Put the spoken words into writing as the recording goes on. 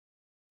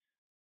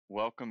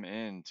Welcome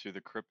in to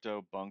the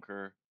Crypto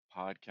Bunker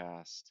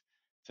podcast.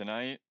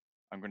 Tonight,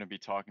 I'm going to be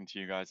talking to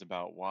you guys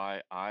about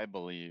why I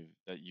believe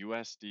that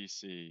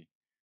USDC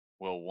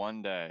will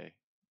one day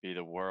be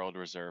the world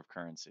reserve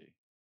currency.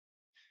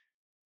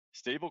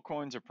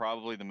 Stablecoins are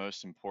probably the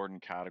most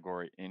important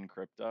category in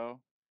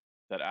crypto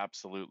that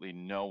absolutely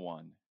no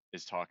one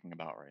is talking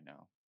about right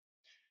now.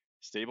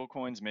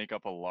 Stablecoins make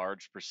up a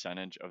large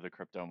percentage of the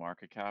crypto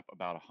market cap,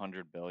 about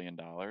 $100 billion,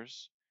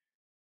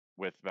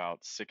 with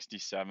about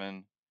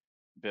 67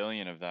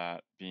 billion of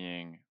that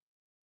being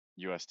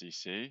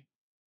USDC.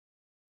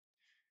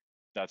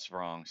 That's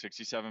wrong.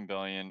 67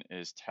 billion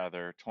is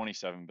Tether,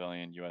 27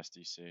 billion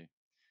USDC.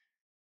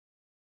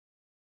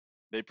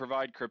 They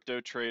provide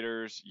crypto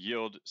traders,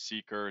 yield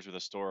seekers with a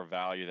store of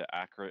value that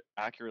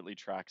accurately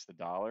tracks the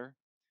dollar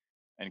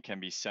and can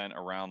be sent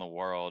around the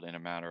world in a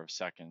matter of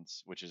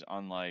seconds, which is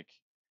unlike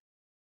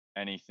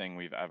anything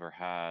we've ever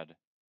had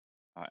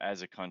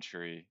as a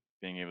country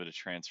being able to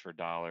transfer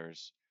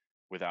dollars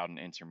without an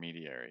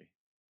intermediary.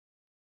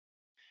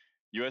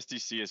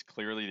 USDC is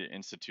clearly the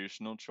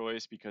institutional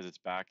choice because it's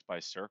backed by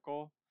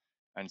Circle,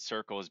 and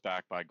Circle is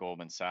backed by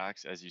Goldman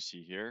Sachs, as you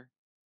see here,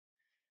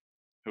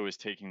 who is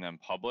taking them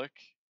public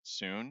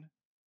soon.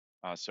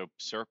 So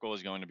Circle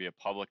is going to be a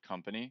public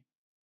company.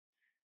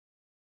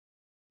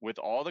 With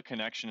all the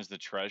connections the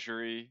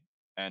Treasury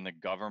and the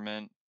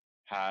government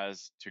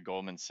has to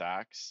Goldman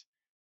Sachs,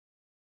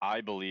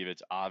 I believe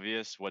it's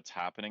obvious what's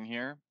happening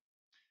here.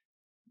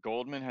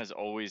 Goldman has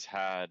always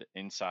had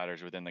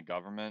insiders within the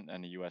government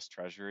and the US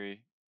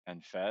Treasury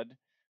and Fed,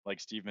 like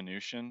Steve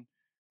Mnuchin,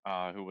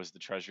 who was the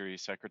Treasury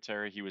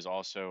Secretary. He was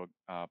also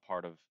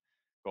part of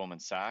Goldman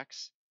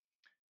Sachs.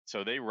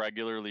 So they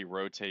regularly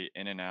rotate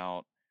in and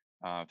out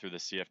through the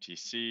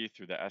CFTC,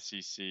 through the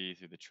SEC,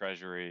 through the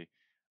Treasury.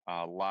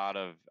 A lot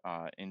of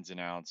ins and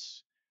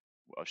outs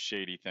of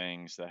shady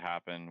things that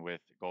happen with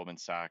Goldman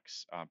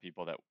Sachs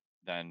people that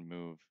then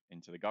move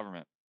into the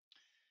government.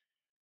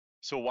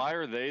 So why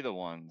are they the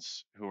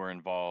ones who are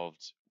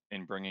involved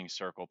in bringing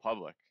Circle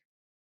public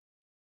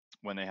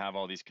when they have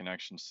all these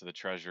connections to the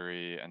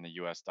Treasury and the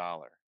US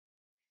dollar?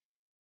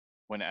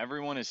 When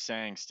everyone is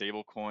saying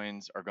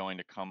stablecoins are going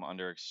to come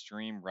under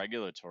extreme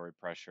regulatory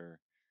pressure,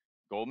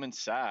 Goldman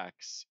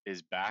Sachs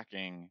is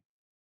backing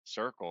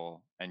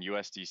Circle and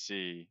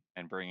USDC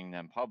and bringing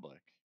them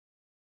public.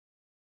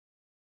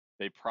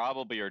 They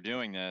probably are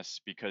doing this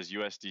because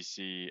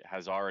USDC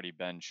has already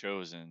been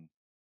chosen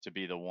to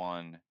be the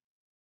one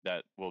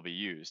that will be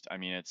used. I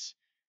mean,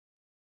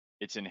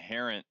 it's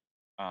inherent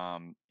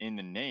in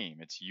the name.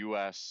 It's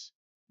U.S.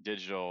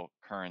 digital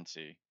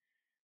currency,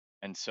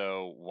 and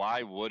so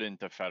why wouldn't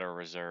the Federal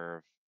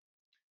Reserve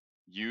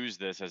use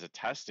this as a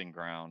testing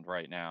ground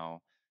right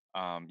now?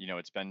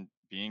 It's been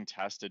being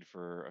tested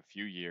for a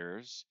few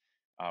years.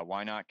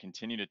 Why not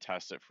continue to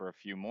test it for a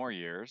few more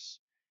years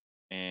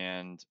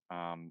and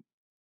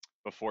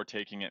before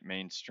taking it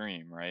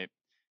mainstream, right?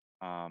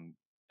 Am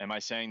I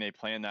saying they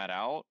planned that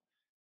out?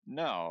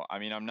 No, I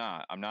mean, I'm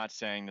not. I'm not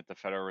saying that the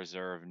Federal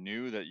Reserve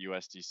knew that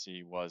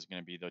USDC was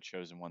going to be the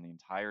chosen one the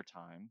entire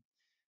time,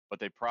 but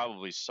they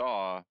probably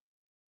saw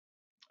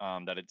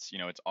that it's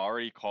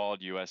already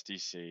called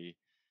USDC,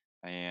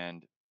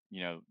 and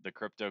the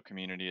crypto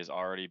community is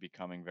already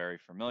becoming very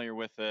familiar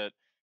with it.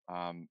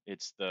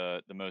 It's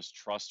the most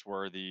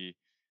trustworthy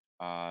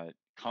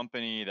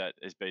company that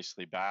is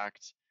basically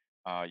backed,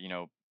 uh, you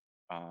know,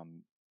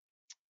 um,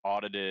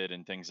 audited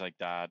and things like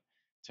that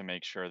to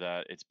make sure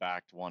that it's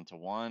backed one to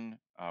one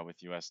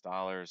with US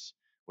dollars,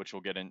 which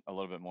we'll get in a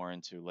little bit more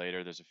into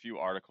later. There's a few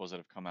articles that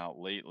have come out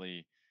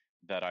lately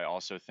that I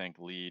also think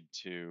lead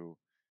to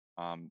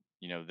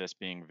this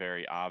being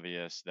very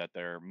obvious that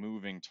they're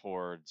moving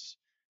towards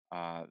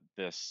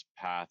this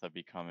path of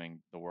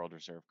becoming the world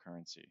reserve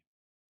currency.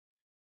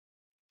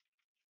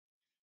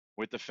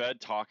 With the Fed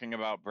talking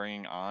about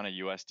bringing on a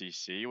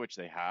USDC, which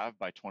they have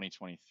by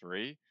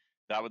 2023,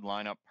 that would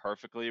line up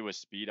perfectly with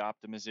speed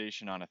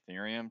optimization on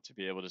Ethereum to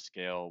be able to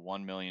scale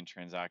 1 million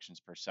transactions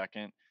per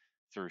second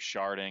through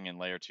sharding and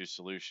layer 2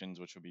 solutions,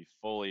 which would be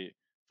fully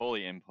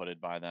inputted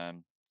by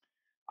them.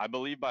 I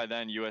believe by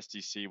then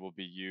USDC will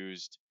be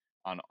used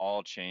on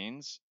all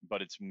chains,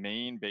 but its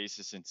main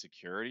basis in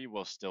security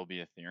will still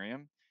be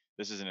Ethereum.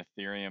 This is an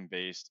Ethereum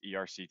based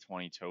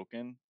ERC20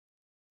 token.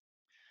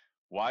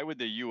 Why would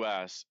the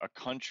US, a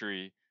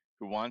country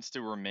who wants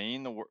to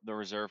remain the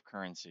reserve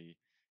currency,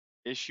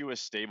 issue a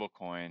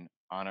stablecoin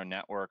on a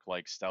network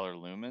like Stellar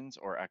Lumens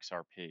or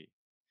XRP?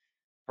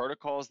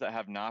 Protocols that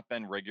have not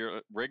been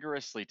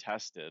rigorously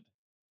tested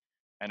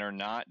and are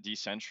not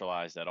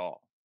decentralized at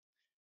all.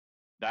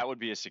 That would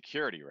be a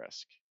security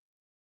risk.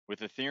 With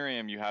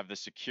Ethereum, you have the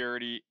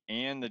security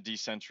and the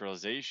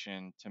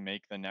decentralization to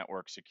make the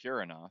network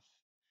secure enough,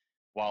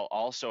 while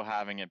also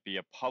having it be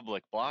a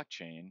public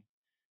blockchain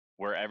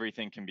where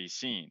everything can be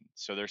seen.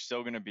 So they're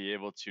still going to be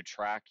able to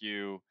track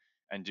you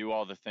and do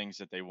all the things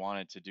that they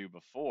wanted to do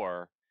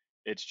before.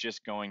 It's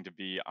just going to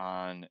be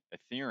on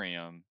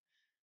Ethereum,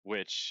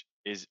 which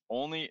is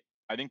only,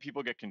 I think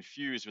people get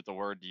confused with the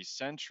word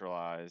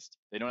decentralized.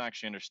 They don't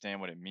actually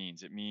understand what it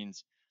means. It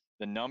means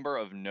the number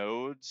of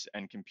nodes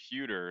and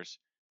computers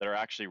that are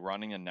actually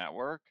running a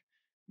network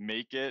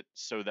make it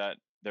so that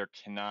there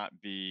cannot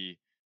be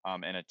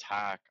an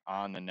attack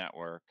on the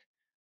network.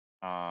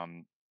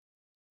 Um,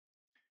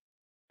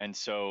 and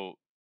so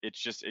it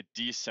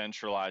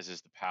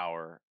decentralizes the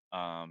power,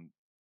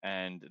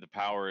 and the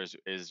power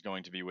is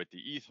going to be with the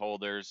ETH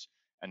holders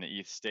and the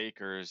ETH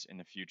stakers in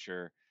the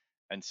future.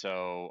 And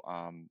so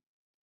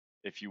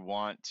if you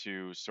want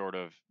to sort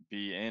of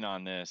be in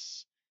on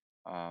this,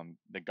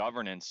 the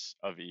governance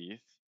of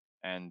ETH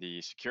and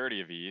the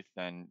security of ETH,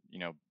 then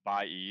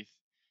buy ETH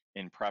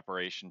in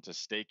preparation to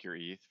stake your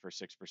ETH for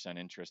 6%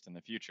 interest in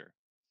the future.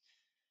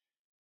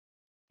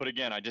 But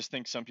again, I just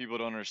think some people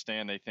don't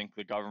understand. They think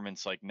the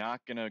government's like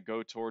not going to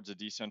go towards a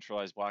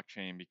decentralized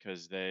blockchain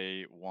because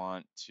they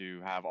want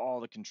to have all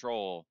the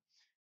control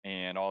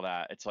and all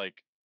that. It's like,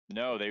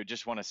 no, they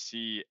just want to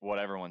see what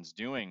everyone's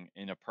doing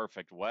in a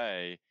perfect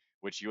way,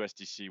 which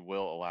USDC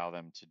will allow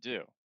them to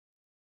do.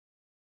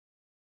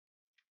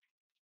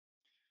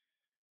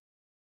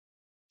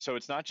 So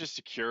it's not just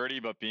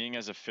security, but being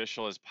as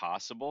official as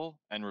possible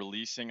and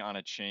releasing on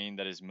a chain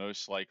that is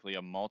most likely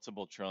a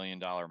multiple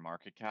trillion-dollar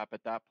market cap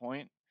at that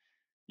point.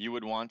 You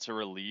would want to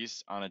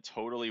release on a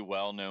totally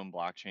well-known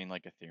blockchain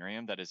like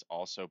Ethereum that is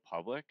also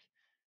public,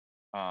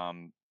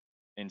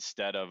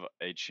 instead of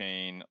a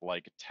chain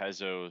like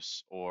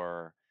Tezos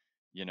or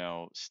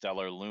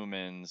Stellar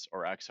Lumens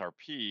or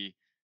XRP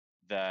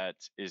that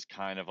is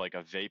kind of like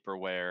a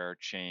vaporware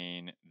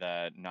chain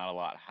that not a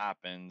lot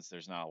happens.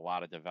 There's not a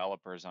lot of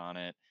developers on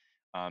it.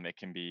 It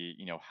can be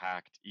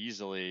hacked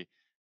easily.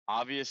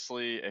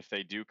 Obviously, if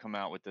they do come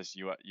out with this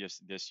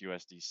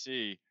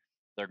USDC,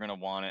 they're going to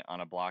want it on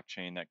a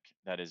blockchain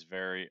that is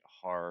very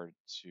hard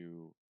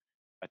to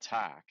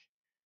attack,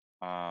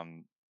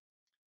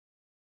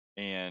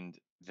 and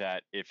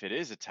that if it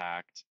is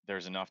attacked,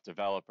 there's enough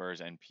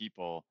developers and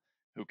people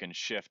who can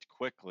shift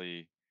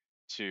quickly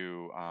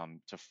to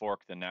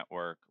fork the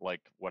network,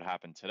 like what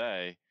happened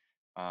today.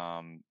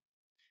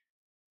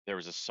 There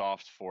was a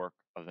soft fork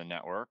of the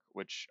network,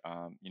 which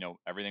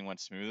everything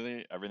went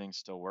smoothly, everything's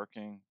still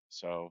working.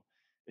 So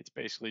it's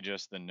basically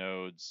just the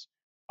nodes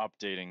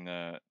updating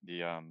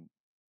the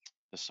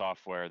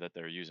software that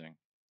they're using.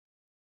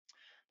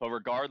 But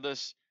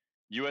regardless,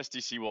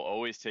 USDC will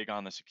always take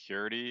on the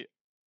security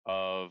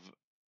of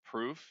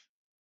proof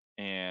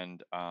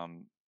and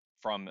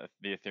from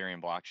the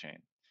Ethereum blockchain.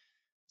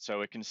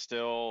 So it can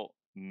still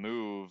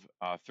move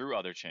through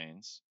other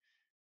chains,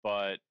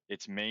 but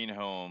its main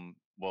home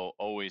will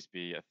always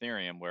be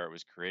Ethereum, where it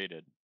was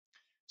created.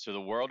 So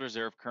the world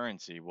reserve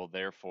currency will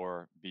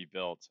therefore be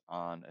built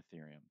on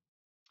Ethereum.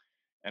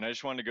 And I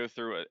just wanted to go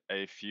through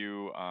a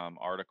few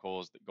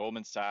articles. That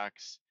Goldman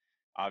Sachs,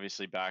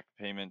 obviously backed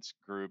payments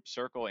group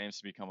Circle, aims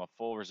to become a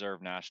full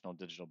reserve national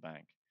digital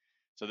bank.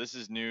 So this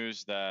is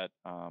news that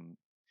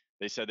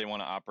they said they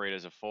want to operate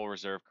as a full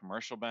reserve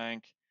commercial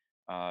bank.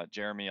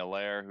 Jeremy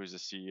Allaire, who's the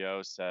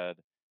CEO, said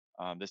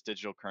this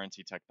digital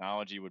currency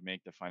technology would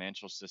make the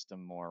financial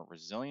system more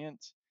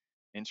resilient.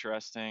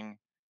 Interesting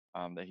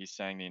that he's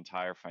saying the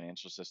entire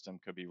financial system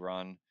could be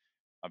run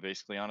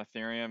basically on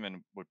Ethereum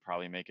and would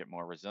probably make it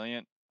more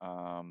resilient,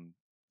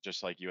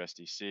 just like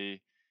USDC.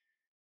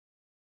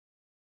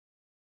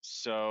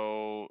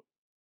 So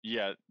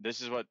yeah,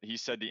 this is what he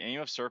said. The aim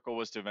of Circle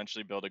was to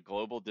eventually build a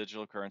global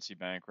digital currency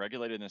bank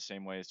regulated in the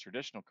same way as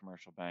traditional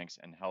commercial banks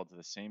and held to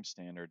the same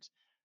standards,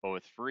 but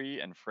with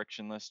free and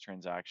frictionless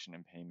transaction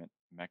and payment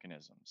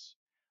mechanisms.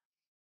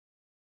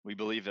 We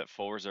believe that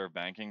full reserve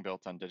banking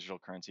built on digital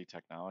currency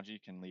technology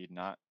can lead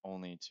not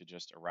only to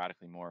just a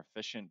radically more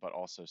efficient, but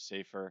also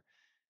safer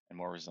and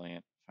more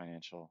resilient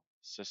financial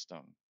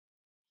system.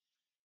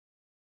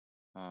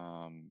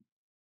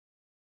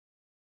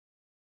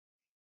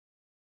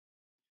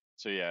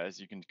 So yeah, as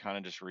you can kind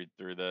of just read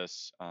through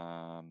this,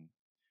 I'm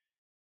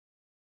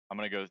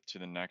going to go to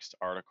the next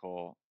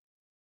article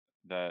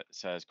that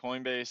says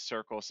Coinbase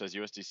Circle says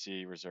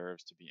USDC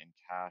reserves to be in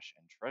cash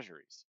and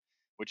treasuries,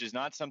 which is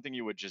not something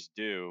you would just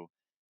do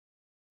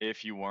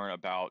if you weren't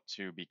about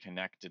to be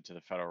connected to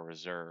the Federal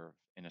Reserve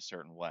in a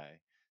certain way.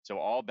 So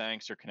all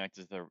banks are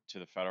connected to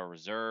the Federal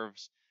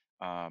Reserves,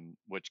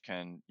 which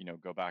can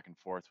go back and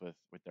forth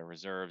with their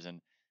reserves,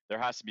 and there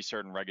has to be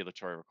certain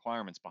regulatory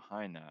requirements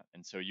behind that.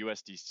 And so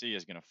USDC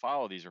is going to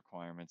follow these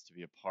requirements to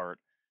be a part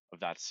of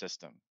that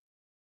system.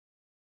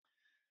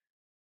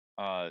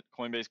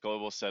 Coinbase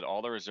Global said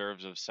all the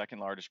reserves of second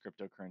largest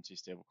cryptocurrency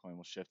stablecoin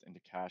will shift into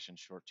cash and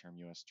short-term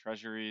US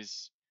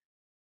treasuries.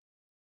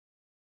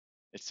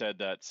 It said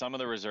that some of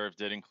the reserves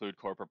did include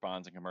corporate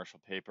bonds and commercial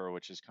paper,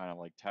 which is kind of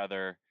like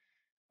Tether.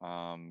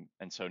 And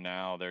so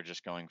now they're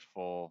just going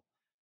fully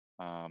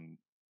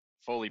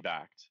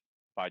backed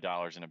by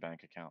dollars in a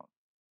bank account.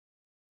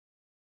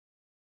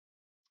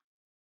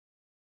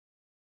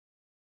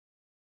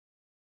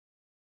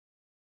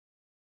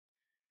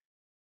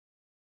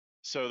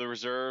 So the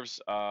reserves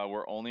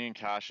were only in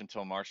cash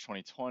until March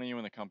 2020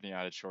 when the company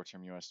added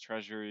short-term US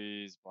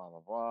treasuries, blah,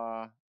 blah,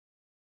 blah.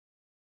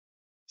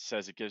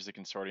 Says it gives the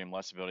consortium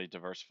less ability to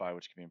diversify,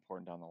 which can be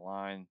important down the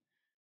line.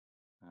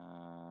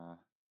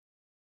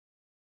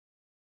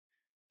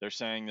 they're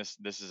saying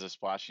this is a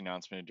splashy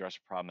announcement to address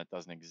a problem that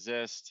doesn't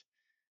exist.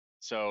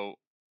 So,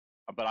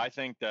 but I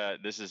think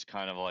that this is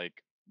kind of like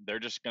they're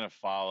just going to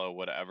follow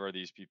whatever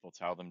these people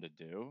tell them to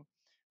do,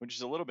 which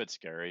is a little bit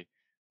scary.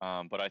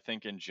 But I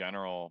think in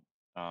general,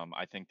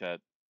 I think that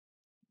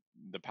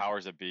the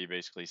powers that be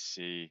basically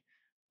see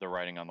the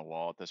writing on the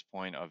wall at this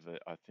point of the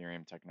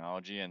Ethereum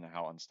technology and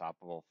how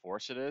unstoppable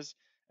force it is,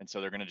 and so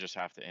they're going to just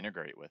have to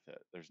integrate with it.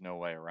 There's no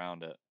way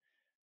around it.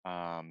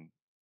 Um,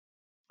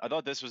 I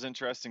thought this was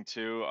interesting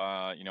too.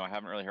 I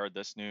haven't really heard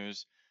this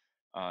news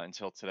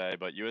until today,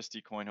 but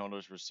USD coin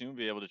holders will soon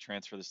be able to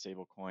transfer the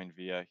stablecoin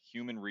via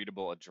human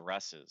readable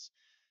addresses.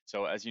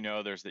 So as you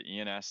know, there's the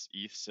ENS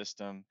ETH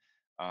system.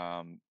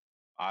 Um,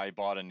 I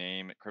bought a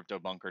name at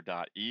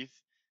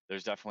cryptobunker.eth.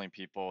 There's definitely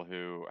people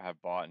who have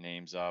bought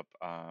names up.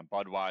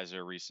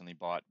 Budweiser recently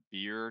bought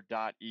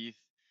beer.eth.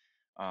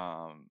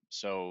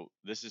 So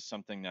this is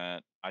something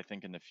that I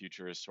think in the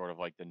future is sort of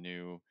like the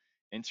new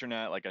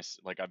internet, like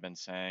I've been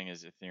saying,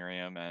 is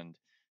Ethereum, and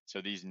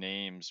so these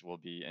names will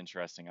be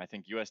interesting. I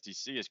think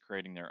USDC is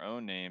creating their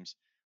own names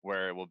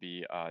where it will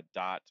be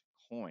dot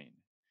coin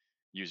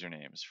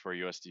usernames for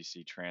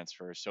USDC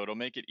transfers. So it'll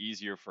make it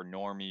easier for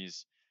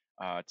normies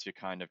to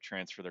kind of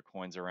transfer their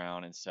coins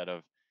around instead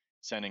of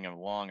sending a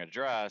long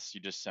address. You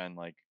just send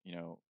like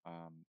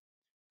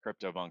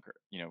CryptoBunker,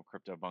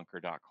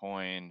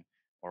 CryptoBunker.coin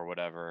or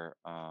whatever.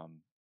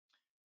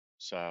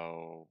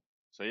 So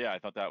so yeah, I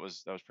thought that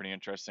was pretty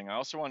interesting. I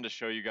also wanted to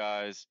show you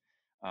guys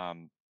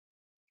um,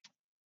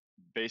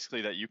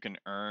 basically that you can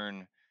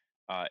earn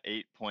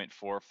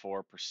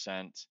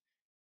 8.44%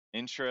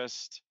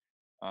 interest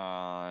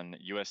on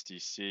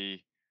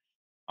USDC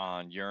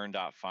on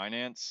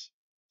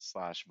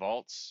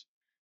yearn.finance/vaults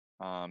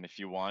if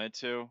you wanted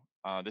to.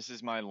 This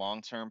is my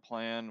long-term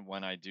plan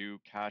when I do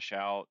cash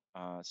out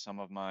some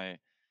of my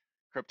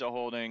crypto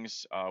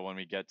holdings when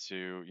we get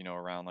to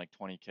around like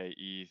 20k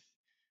ETH,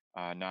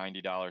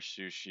 $90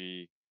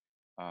 sushi,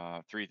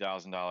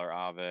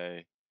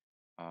 $3,000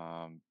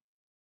 Aave,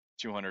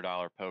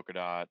 $200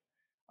 Polkadot.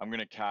 I'm going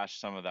to cash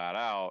some of that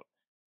out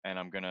and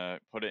I'm going to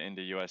put it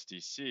into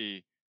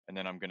USDC and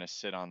then I'm going to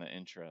sit on the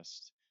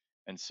interest.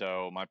 And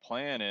so my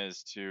plan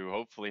is to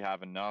hopefully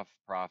have enough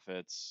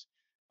profits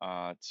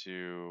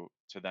to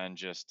then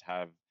just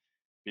have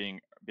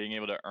being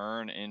able to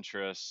earn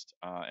interest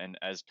and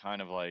as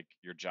kind of like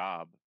your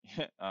job.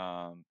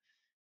 um,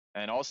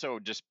 and also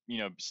just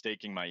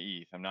staking my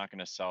ETH. I'm not going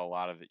to sell a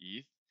lot of the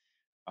ETH.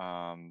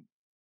 Um,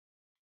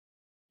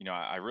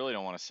 I really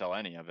don't want to sell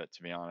any of it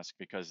to be honest,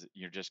 because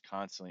you're just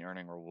constantly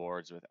earning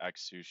rewards with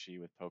X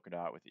Sushi, with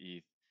Polkadot, with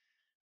ETH,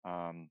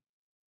 um,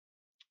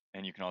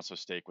 and you can also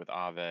stake with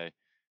Aave,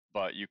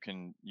 but you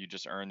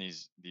just earn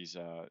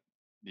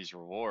these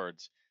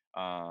rewards.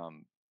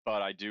 Um,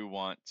 but I do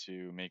want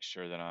to make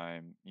sure that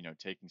I'm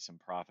taking some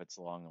profits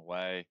along the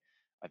way.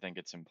 I think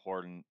it's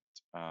important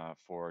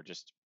for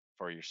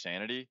your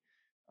sanity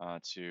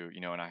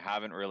and I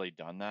haven't really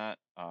done that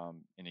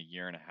in a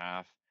year and a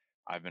half.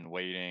 I've been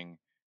waiting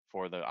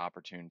for the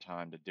opportune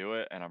time to do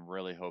it, and I'm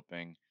really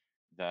hoping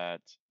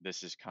that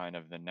this is kind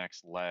of the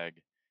next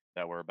leg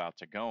that we're about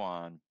to go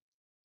on.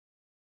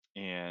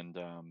 And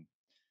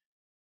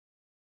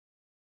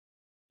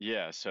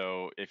yeah,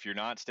 so if you're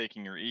not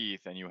staking your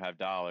ETH and you have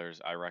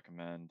dollars, I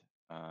recommend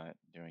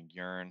doing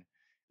Yearn.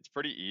 It's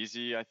pretty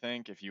easy, I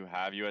think. If you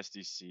have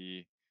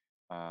USDC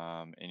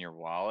in your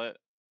wallet,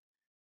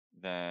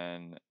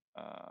 then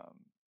um,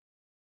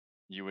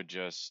 you would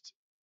just,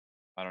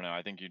 I don't know,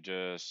 I think you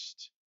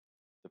just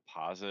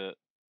deposit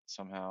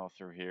somehow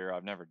through here.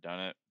 I've never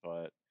done it,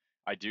 but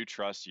I do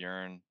trust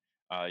Yearn.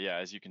 Yeah,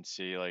 as you can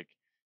see, like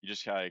you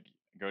just kind of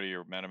go to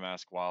your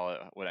MetaMask wallet.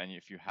 And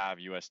if you have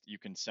you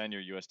can send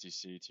your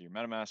USDC to your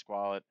MetaMask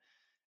wallet,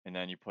 and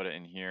then you put it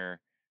in here.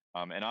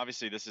 And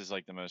obviously, this is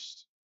like the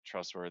most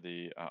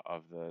trustworthy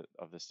of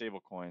the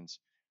stable coins,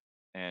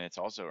 and it's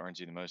also earns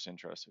you the most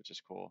interest, which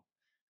is cool.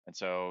 And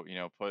so,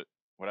 put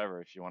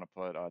whatever if you want to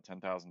put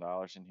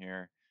 $10,000 in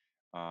here,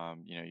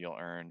 you'll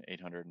earn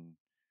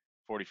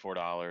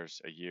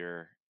 $844 a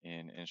year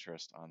in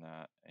interest on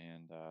that,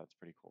 and it's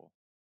pretty cool.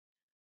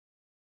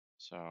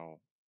 So,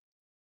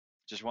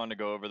 just wanted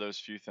to go over those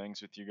few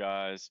things with you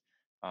guys.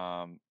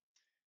 Um,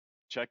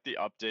 check the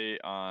update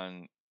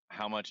on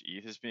how much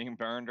ETH is being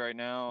burned right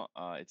now.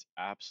 It's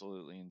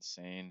absolutely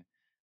insane.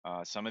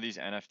 Some of these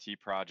NFT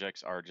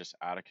projects are just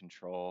out of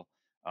control.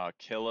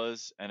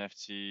 Killa's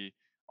NFT,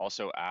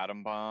 also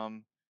Atom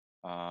Bomb.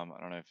 I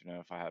don't know if you know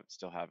if I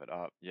still have it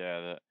up.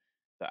 Yeah,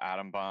 the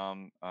Atom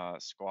Bomb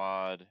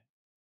squad.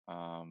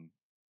 Um,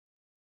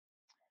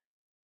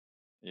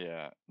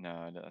 yeah,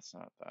 no, that's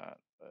not that.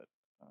 But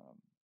um,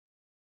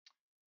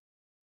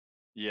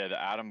 yeah,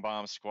 the Atom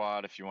Bomb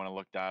Squad, if you want to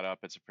look that up,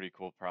 it's a pretty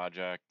cool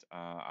project.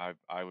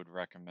 I would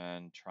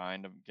recommend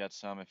trying to get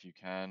some if you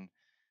can.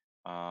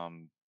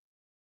 Um,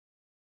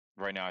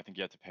 right now, I think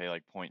you have to pay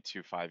like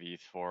 0.25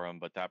 ETH for them,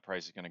 but that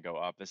price is going to go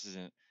up. This is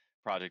a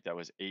project that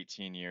was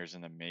 18 years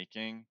in the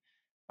making.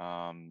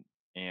 Um,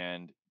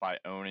 and by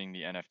owning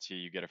the NFT,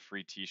 you get a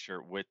free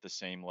T-shirt with the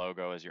same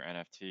logo as your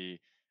NFT,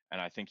 And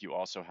I think you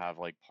also have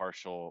like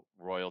partial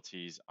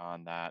royalties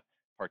on that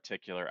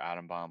particular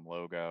atom bomb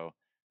logo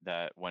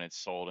that when it's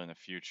sold in the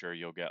future,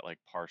 you'll get like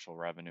partial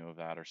revenue of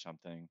that or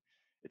something.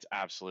 It's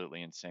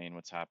absolutely insane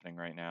what's happening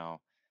right now.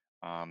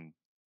 Um,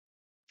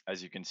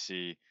 as you can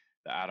see,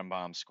 the Atom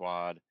Bomb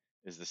Squad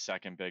is the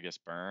second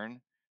biggest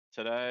burn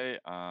today.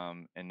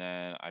 And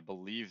then I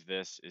believe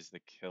this is the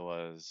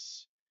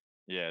Killa's.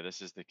 Yeah,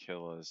 this is the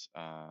Killa's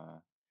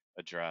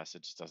address.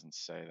 It just doesn't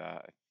say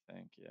that, I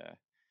think.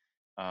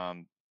 Yeah.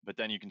 But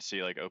then you can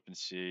see like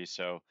OpenSea.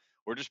 So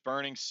we're just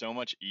burning so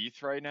much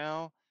ETH right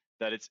now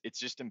that it's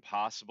just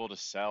impossible to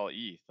sell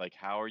ETH. Like,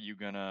 how are you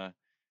gonna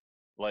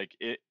like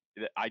it?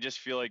 I just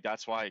feel like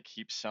that's why it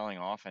keeps selling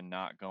off and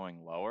not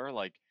going lower.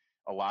 Like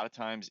a lot of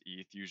times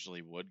ETH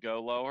usually would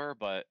go lower,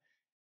 but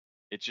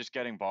it's just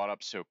getting bought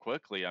up so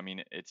quickly. I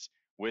mean, it's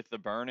with the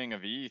burning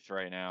of ETH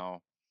right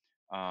now.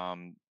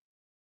 Um,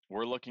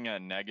 we're looking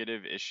at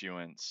negative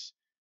issuance,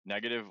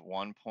 negative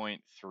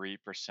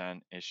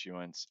 1.3%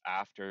 issuance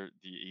after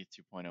the ETH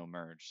 2.0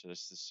 merge. So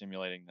this is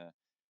simulating the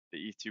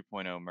ETH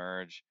 2.0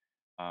 merge.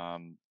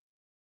 Um,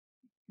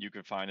 you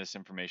can find this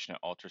information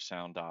at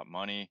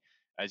ultrasound.money.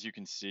 As you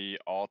can see,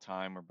 all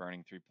time we're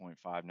burning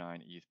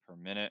 3.59 ETH per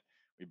minute.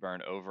 We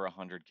burned over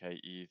 100K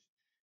ETH.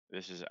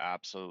 This is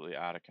absolutely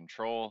out of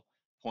control.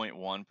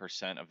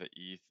 0.1% of the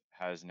ETH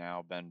has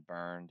now been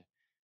burned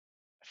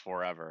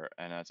forever,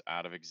 and that's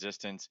out of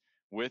existence.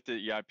 With the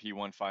EIP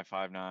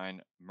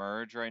 1559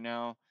 merge right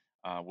now,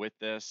 with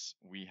this,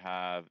 we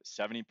have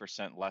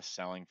 70% less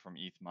selling from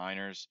ETH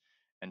miners.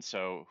 And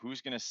so,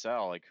 who's going to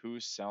sell? Like,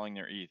 who's selling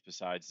their ETH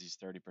besides these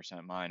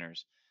 30%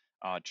 miners?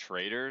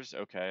 Traders,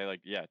 okay,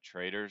 like, yeah,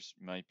 traders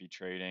might be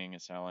trading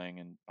and selling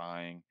and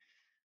buying,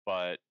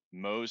 but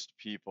most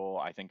people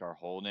I think are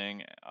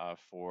holding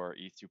for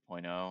ETH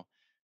 2.0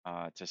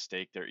 to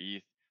stake their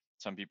ETH.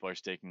 Some people are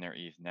staking their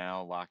ETH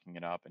now, locking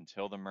it up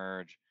until the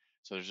merge.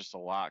 So there's just a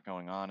lot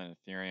going on in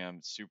Ethereum.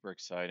 It's super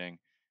exciting,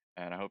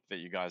 and I hope that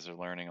you guys are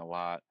learning a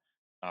lot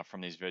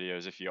from these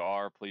videos. If you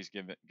are, please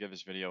give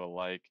this video a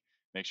like.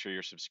 Make sure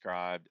you're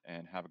subscribed,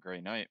 and have a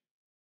great night.